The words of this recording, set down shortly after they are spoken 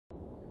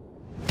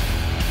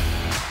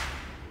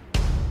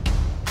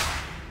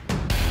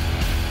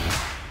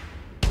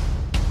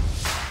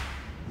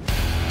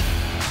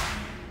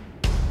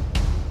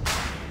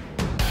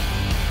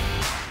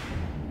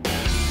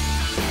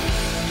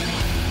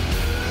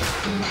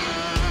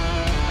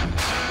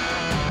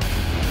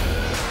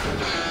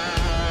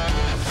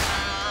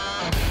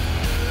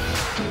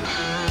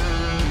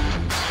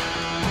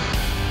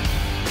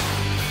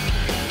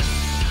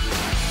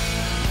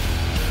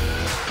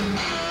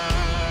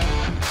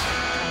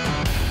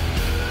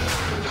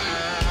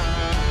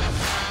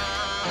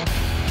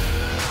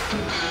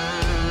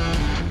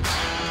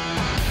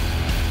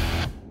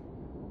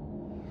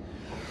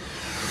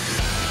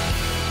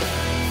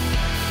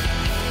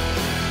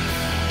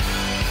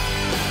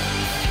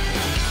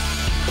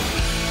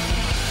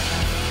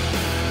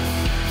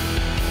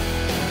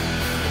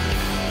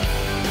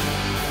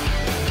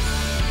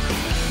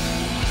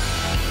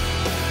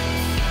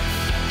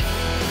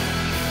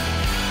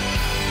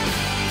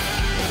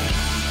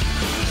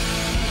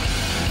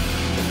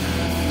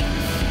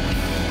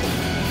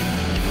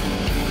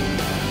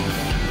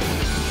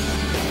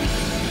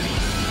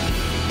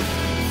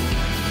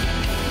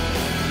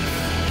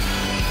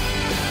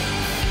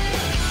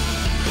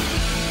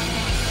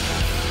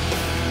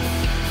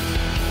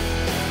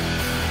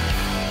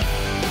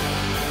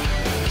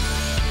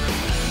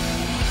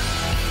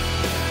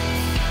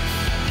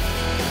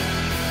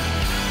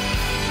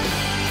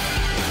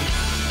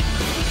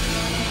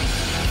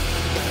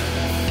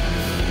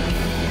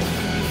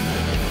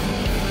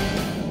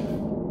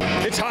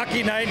It's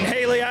hockey night in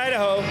Haley,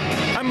 Idaho.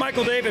 I'm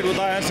Michael David with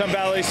Eye on Sun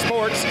Valley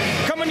Sports,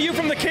 coming to you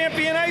from the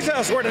Campion Ice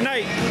House, where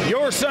tonight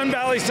your Sun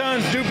Valley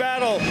Suns do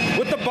battle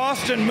with the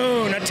Boston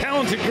Moon, a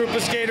talented group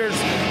of skaters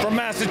from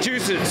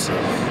Massachusetts.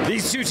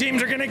 These two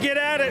teams are going to get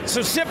at it,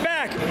 so sit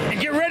back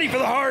and get ready for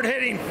the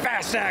hard-hitting,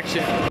 fast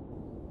action.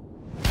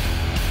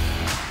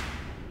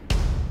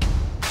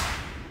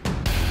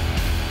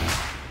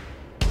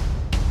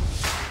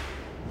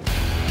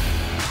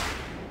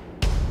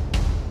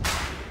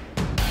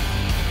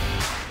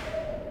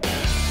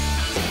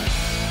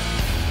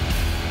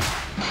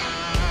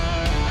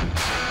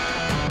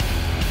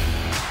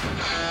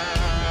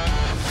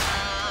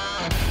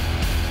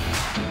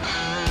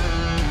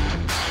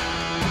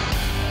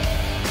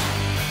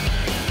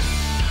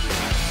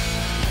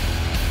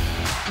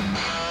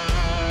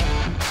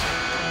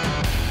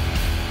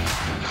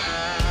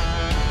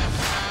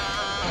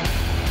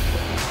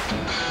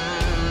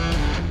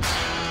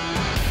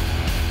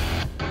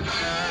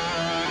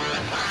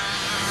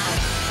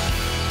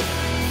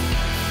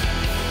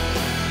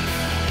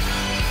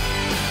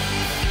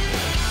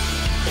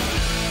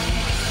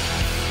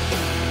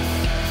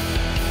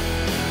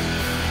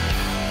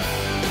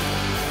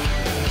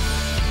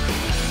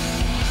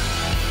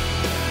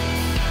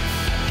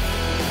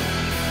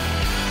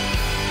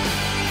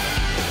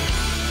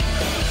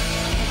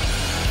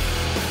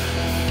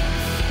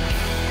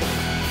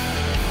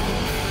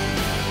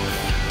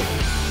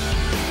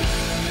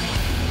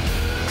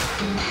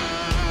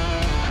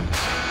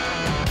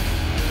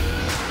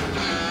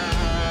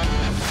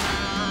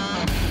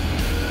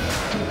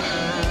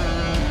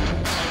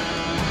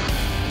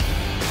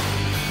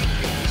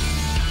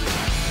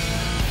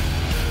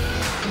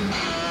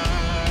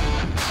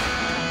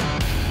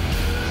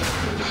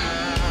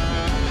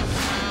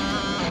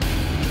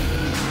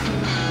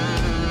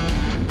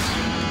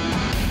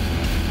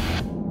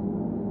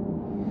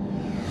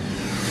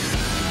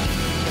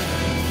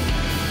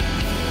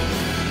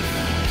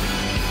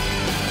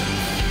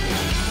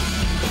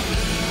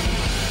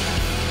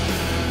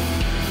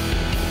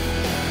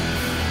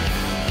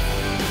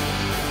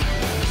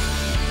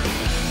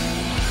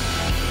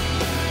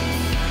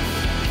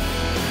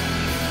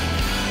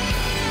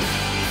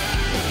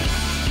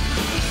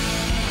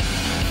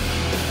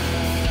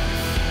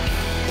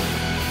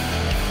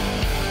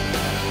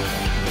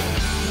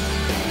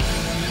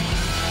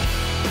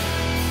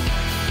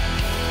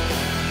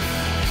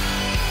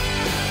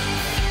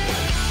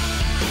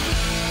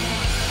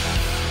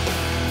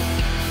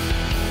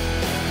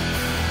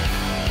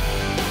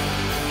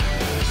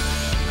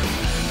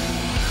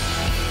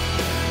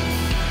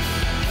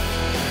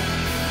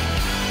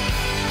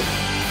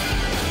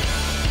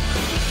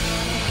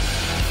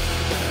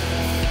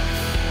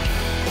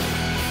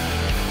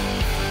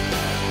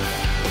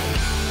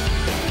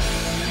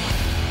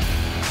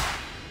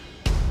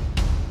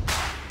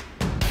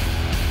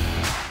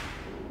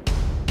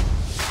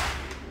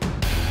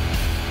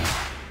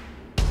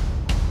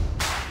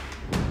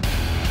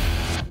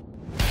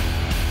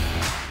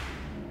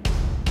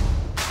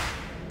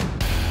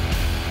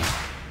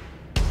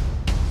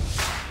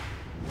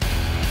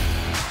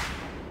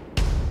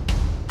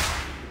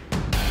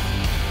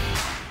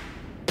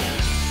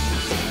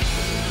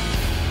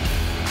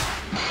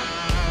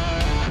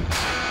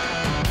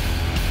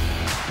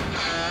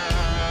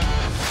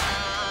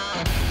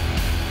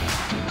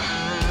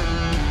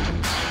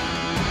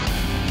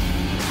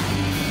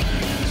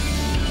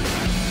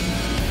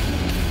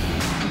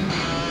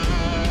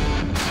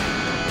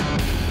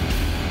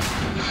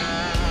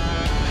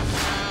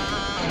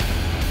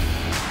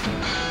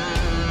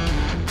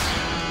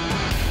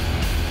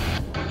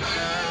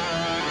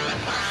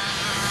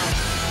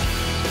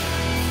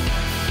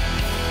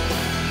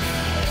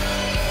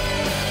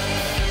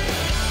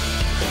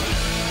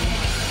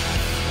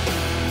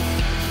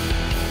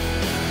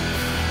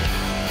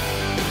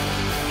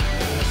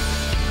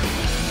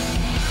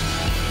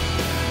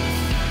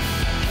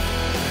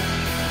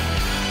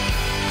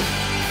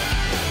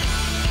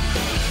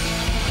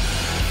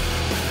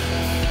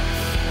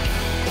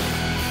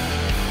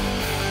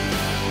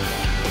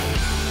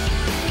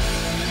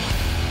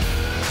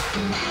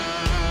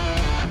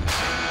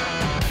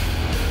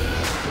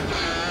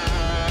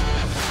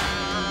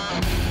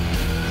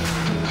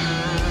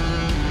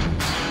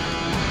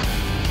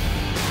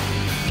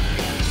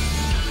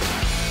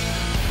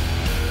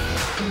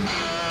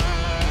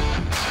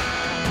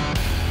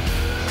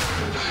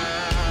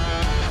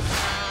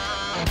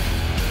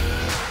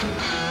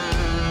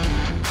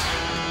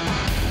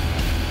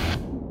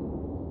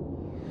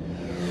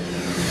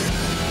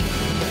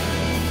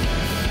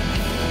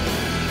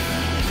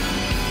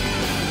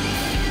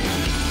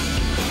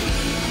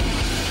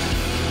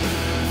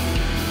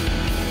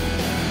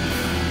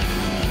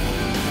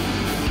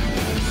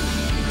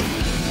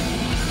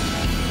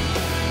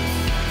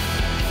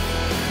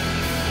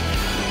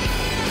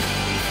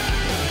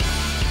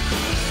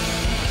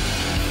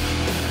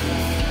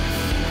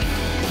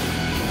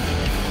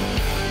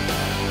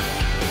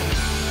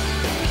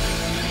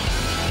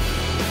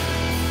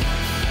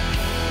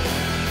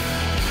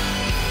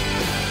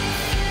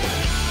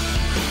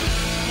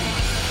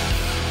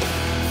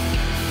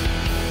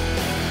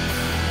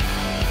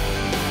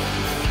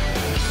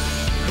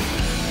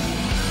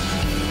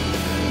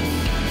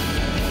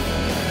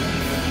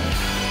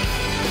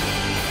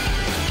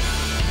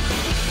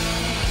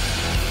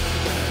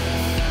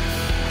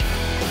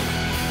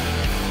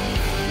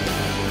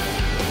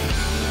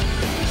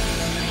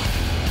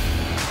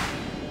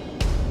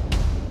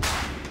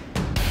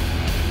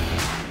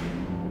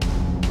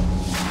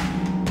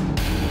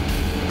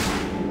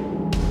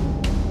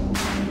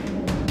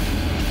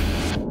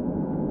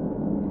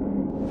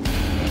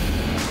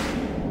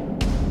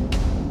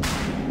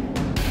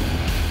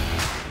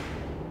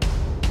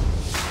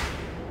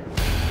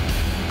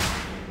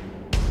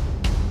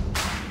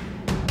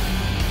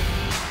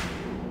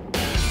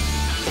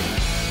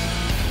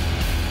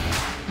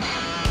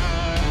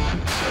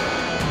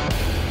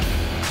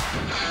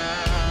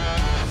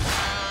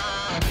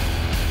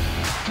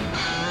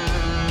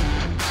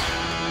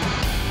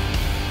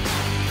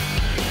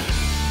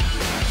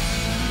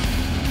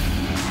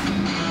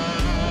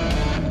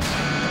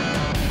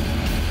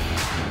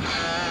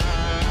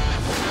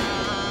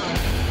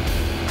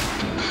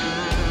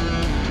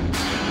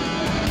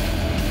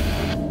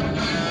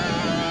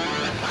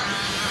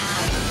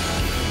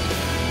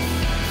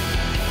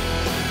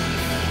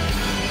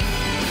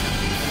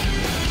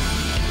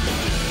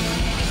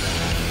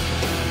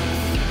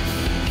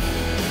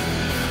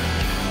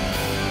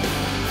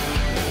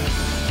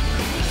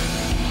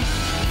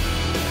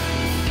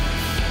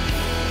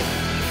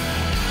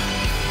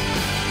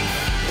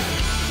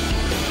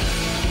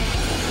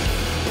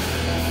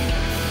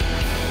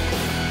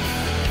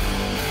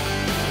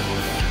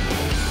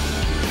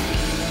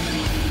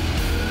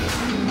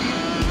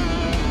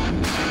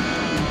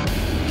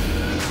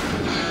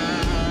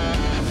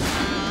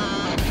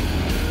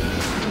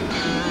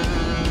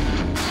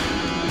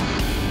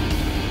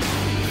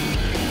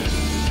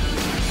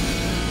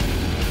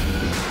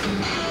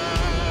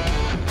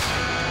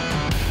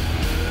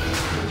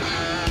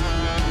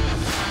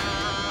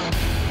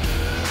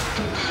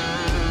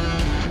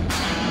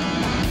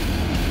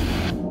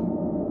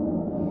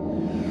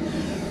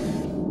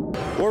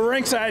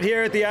 ringside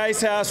here at the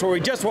Ice House, where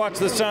we just watched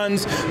the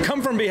Suns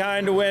come from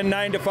behind to win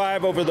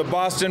 9-5 over the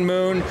Boston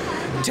Moon.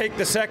 Take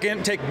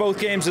both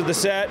games of the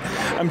set.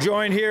 I'm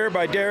joined here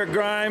by Derek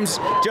Grimes,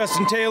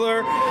 Justin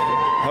Taylor.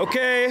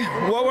 Okay,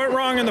 what went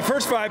wrong in the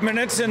first 5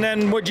 minutes, and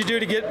then what'd you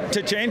do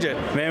to change it?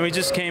 Man, we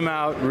just came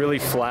out really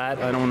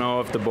flat. I don't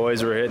know if the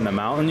boys were hitting the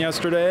mountain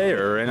yesterday,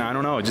 and I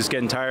don't know, just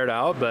getting tired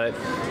out. But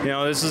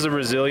this is a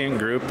resilient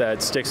group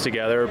that sticks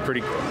together, a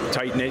pretty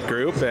tight-knit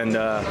group, and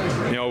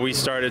we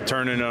started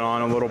turning it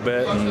on a little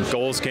bit, and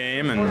goals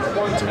came, and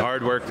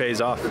hard work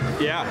pays off.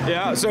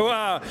 Yeah.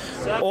 So,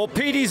 old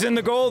Petey's in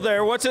the goal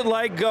there. What's it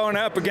like going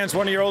up against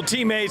one of your old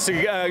teammates,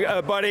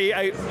 a buddy?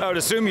 I would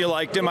assume you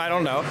liked him. I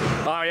don't know.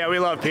 Oh yeah, we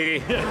love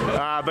Petey,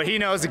 but he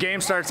knows the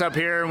game starts up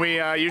here, and we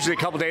usually a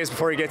couple days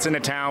before he gets into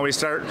town, we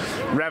start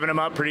revving him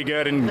up pretty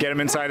good and get him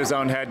inside his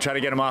own head, try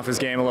to get him off his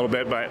game a little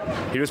bit. But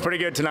he was pretty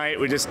good tonight.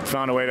 We just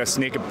found a way to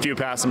sneak a few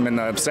past him in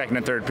the second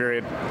and third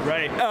period.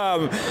 Right.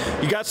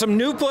 You got some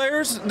new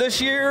players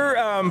this year,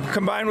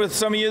 combined with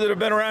some of you that have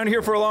been around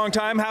here for a long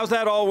time. How's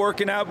that all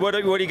working out? What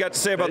do you got to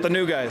say about the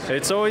new guys?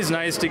 It's always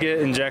nice to get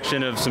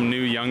injection of some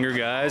new younger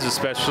guys,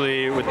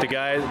 especially with the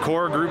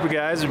core group of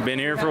guys who've been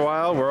here for a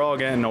while. We're all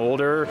getting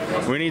older.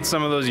 We need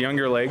some of those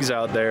younger legs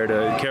out there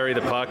to carry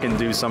the puck and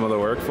do some of the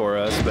work for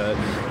us. But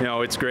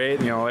it's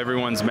great.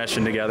 Everyone's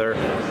meshing together.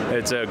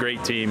 It's a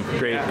great team,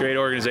 great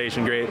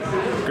organization, great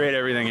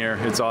everything here.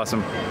 It's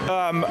awesome.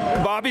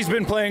 Bobby's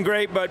been playing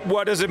great, but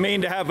what does it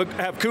mean to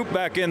have Coop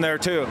back in there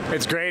too?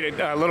 It's great.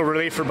 A little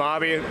relief for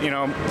Bobby.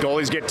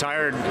 Goalies get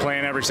tired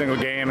playing every single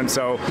game, and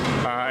so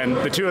and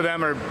the two of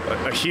them are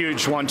a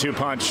huge 1-2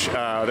 punch.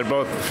 They're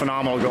both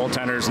phenomenal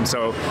goaltenders, and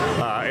so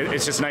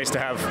it's just nice to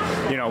have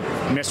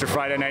Mr.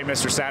 Friday night,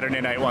 Mr.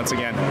 Saturday night once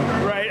again.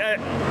 Right.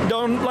 I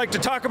don't like to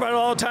talk about it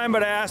all the time,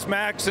 but I asked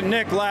Max and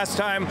Nick last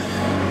time.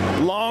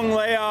 Long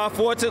layoff.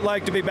 What's it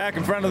like to be back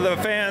in front of the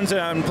fans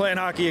and playing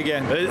hockey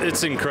again?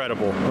 It's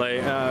incredible.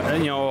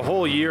 A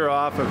whole year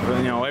off of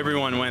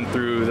everyone went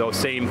through the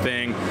same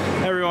thing.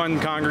 Everyone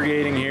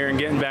congregating here and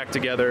getting back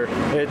together.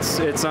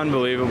 It's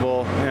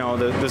unbelievable.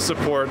 The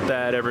support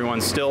that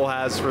everyone still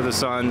has for the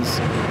Suns.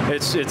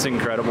 It's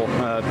incredible.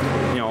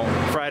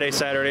 Friday,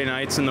 Saturday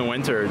nights in the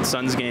winter,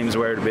 Suns games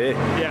where to be.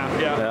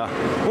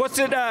 Yeah. What's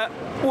it?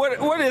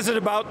 What is it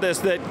about this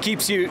that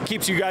keeps you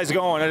guys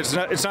going?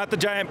 It's not the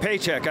giant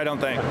paycheck, I don't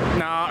think.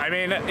 No, I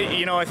mean,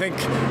 I think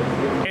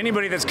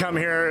anybody that's come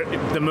here,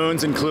 the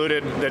Moons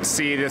included, that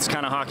see this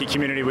kind of hockey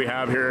community we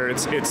have here,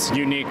 it's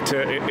unique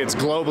it's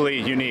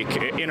globally unique,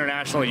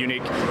 internationally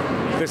unique.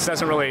 This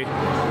doesn't really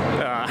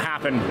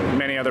happen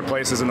many other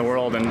places in the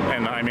world, and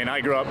I mean, I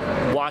grew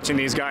up watching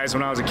these guys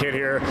when I was a kid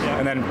here,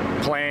 and then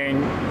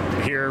playing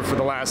here for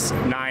the last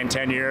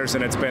 9-10 years,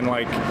 and it's been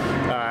like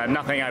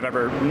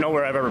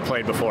nowhere I've ever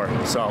played before.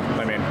 So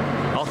I mean,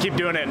 I'll keep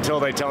doing it until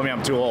they tell me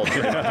I'm too old.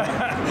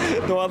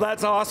 Well,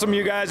 that's awesome,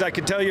 you guys. I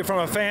can tell you from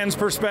a fan's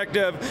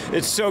perspective,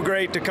 it's so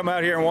great to come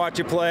out here and watch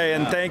you play,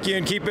 and thank you,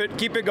 and keep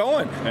it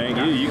going. Thank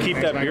you. You keep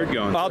that beard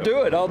going. I'll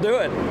do it.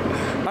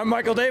 I'm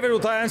Michael David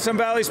with Eye on Sun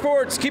Valley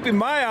Sports, keeping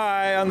my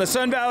eye on the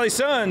Sun Valley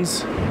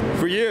Suns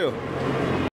for you.